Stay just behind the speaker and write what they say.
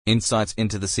Insights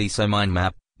into the CISO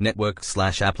Mindmap,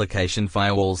 network/application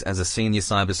firewalls. As a senior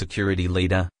cybersecurity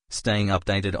leader, staying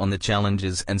updated on the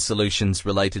challenges and solutions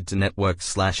related to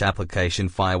network/application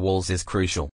firewalls is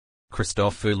crucial.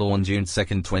 Christophe Foulon, June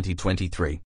 2,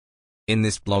 2023. In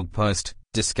this blog post,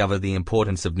 discover the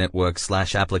importance of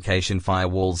network/application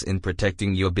firewalls in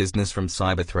protecting your business from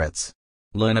cyber threats.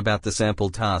 Learn about the sample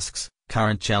tasks,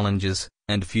 current challenges,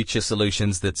 and future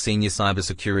solutions that senior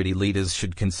cybersecurity leaders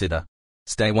should consider.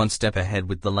 Stay one step ahead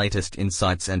with the latest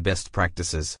insights and best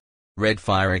practices. Red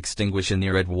fire extinguisher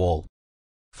near red wall.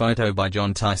 Photo by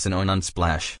John Tyson on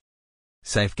Unsplash.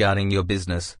 Safeguarding your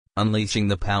business, unleashing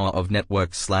the power of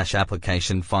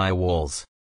network/application firewalls.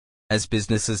 As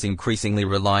businesses increasingly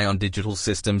rely on digital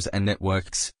systems and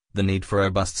networks, the need for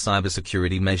robust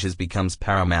cybersecurity measures becomes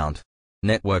paramount.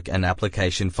 Network and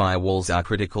application firewalls are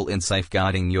critical in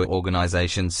safeguarding your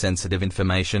organization's sensitive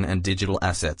information and digital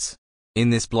assets. In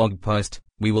this blog post,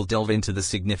 we will delve into the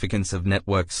significance of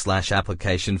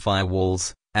network/application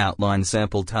firewalls, outline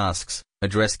sample tasks,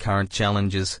 address current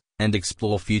challenges, and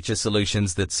explore future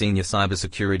solutions that senior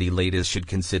cybersecurity leaders should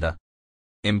consider.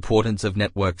 Importance of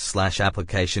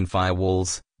network/application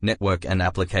firewalls. Network and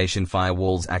application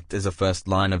firewalls act as a first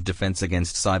line of defense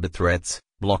against cyber threats,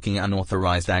 blocking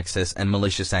unauthorized access and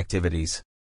malicious activities.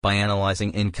 By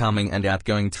analyzing incoming and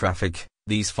outgoing traffic,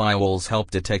 these firewalls help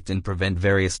detect and prevent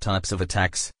various types of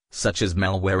attacks, such as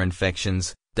malware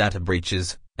infections, data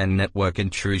breaches, and network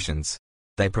intrusions.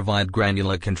 They provide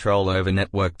granular control over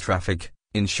network traffic,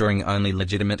 ensuring only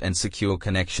legitimate and secure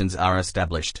connections are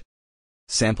established.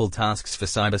 Sample tasks for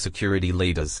cybersecurity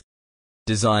leaders.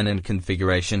 Design and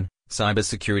configuration.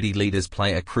 Cybersecurity leaders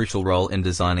play a crucial role in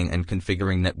designing and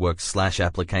configuring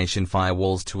network/application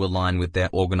firewalls to align with their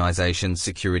organization's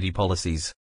security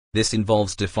policies. This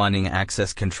involves defining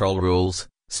access control rules,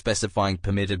 specifying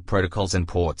permitted protocols and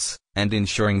ports, and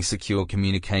ensuring secure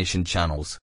communication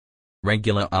channels.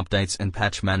 Regular updates and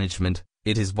patch management.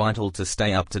 It is vital to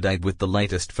stay up to date with the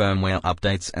latest firmware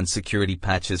updates and security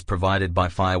patches provided by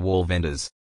firewall vendors.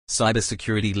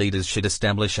 Cybersecurity leaders should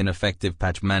establish an effective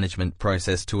patch management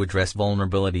process to address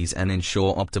vulnerabilities and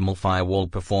ensure optimal firewall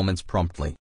performance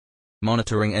promptly.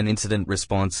 Monitoring and incident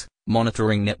response.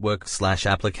 Monitoring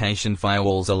network/application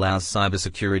firewalls allows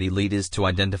cybersecurity leaders to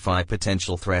identify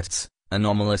potential threats,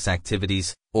 anomalous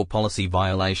activities, or policy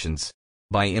violations.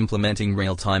 By implementing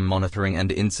real-time monitoring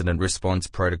and incident response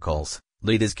protocols,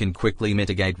 leaders can quickly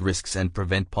mitigate risks and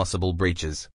prevent possible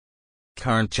breaches.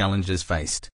 Current challenges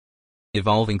faced.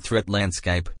 Evolving threat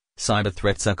landscape. Cyber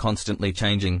threats are constantly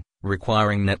changing,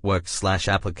 requiring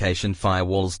network/application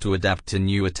firewalls to adapt to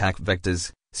new attack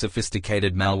vectors,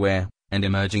 sophisticated malware, and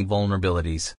emerging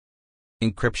vulnerabilities.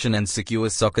 Encryption and secure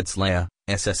sockets layer,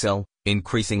 SSL.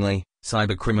 Increasingly,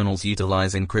 cybercriminals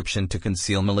utilize encryption to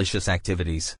conceal malicious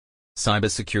activities.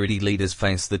 Cybersecurity leaders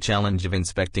face the challenge of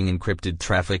inspecting encrypted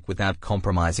traffic without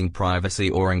compromising privacy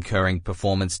or incurring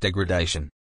performance degradation.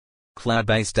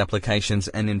 Cloud-based applications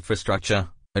and infrastructure.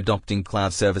 Adopting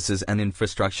cloud services and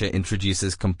infrastructure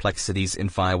introduces complexities in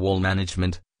firewall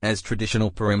management, as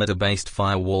traditional perimeter-based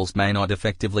firewalls may not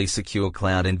effectively secure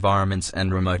cloud environments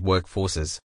and remote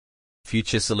workforces.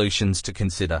 Future solutions to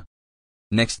consider.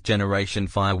 Next-generation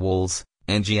firewalls,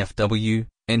 NGFW.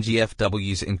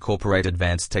 NGFWs incorporate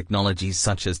advanced technologies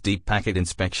such as deep packet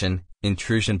inspection,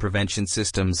 intrusion prevention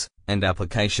systems, and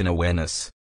application awareness.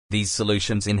 These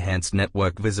solutions enhance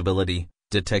network visibility,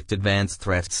 detect advanced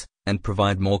threats, and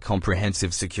provide more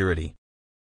comprehensive security.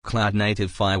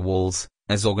 Cloud-native firewalls.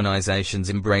 As organizations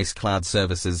embrace cloud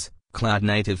services,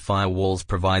 cloud-native firewalls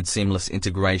provide seamless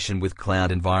integration with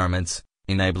cloud environments,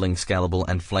 enabling scalable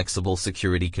and flexible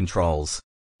security controls.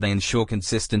 They ensure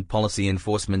consistent policy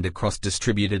enforcement across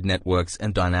distributed networks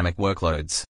and dynamic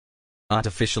workloads.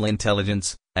 Artificial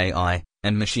intelligence, AI,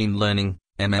 and machine learning,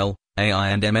 ML. AI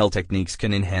and ML techniques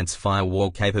can enhance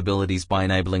firewall capabilities by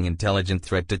enabling intelligent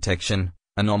threat detection,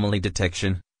 anomaly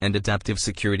detection, and adaptive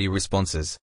security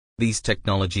responses. These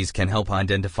technologies can help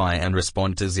identify and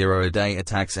respond to zero-day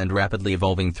attacks and rapidly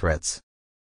evolving threats.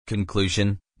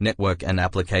 Conclusion. Network and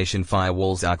application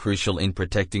firewalls are crucial in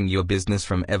protecting your business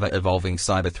from ever-evolving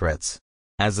cyber threats.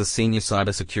 As a senior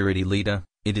cybersecurity leader,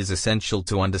 it is essential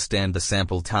to understand the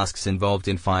sample tasks involved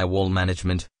in firewall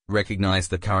management, recognize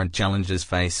the current challenges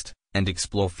faced, and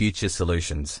explore future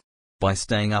solutions. By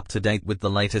staying up to date with the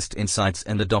latest insights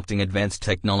and adopting advanced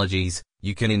technologies,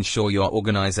 you can ensure your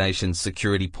organization's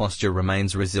security posture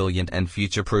remains resilient and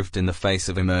future-proofed in the face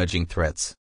of emerging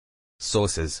threats.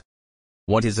 Sources.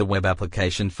 What is a web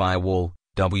application firewall,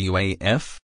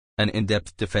 WAF? An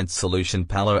in-depth defense solution.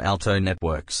 Palo Alto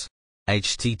Networks.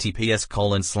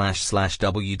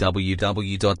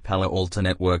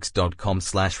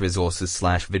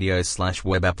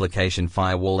 https://www.paloaltonetworks.com/resources/videos/web application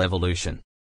firewall evolution.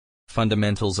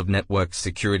 Fundamentals of network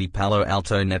security. Palo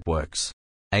Alto Networks.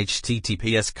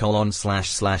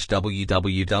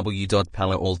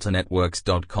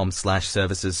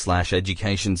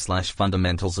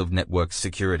 https://www.paloaltonetworks.com/services/education/fundamentals of network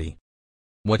security.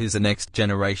 What is a next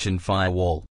generation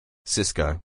firewall?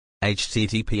 Cisco.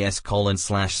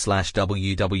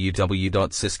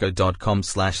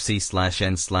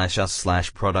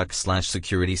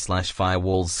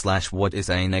 https://www.cisco.com/c/n/us/product/security/firewalls/ what is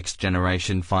a next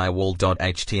generation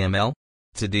firewall.html?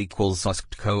 TID equals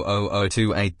OSCTCO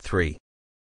 00283.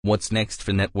 What's next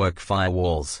for network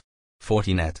firewalls?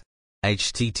 Fortinet.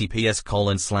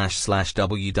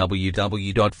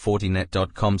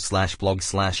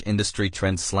 https://www.fortinet.com/blog/industry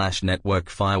trends/network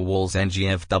firewalls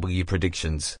NGFW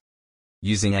predictions.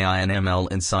 Using AI and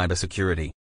ML in cybersecurity.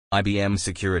 IBM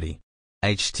Security.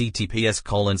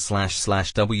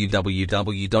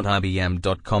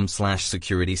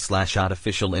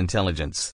 https://www.ibm.com/security/artificial intelligence.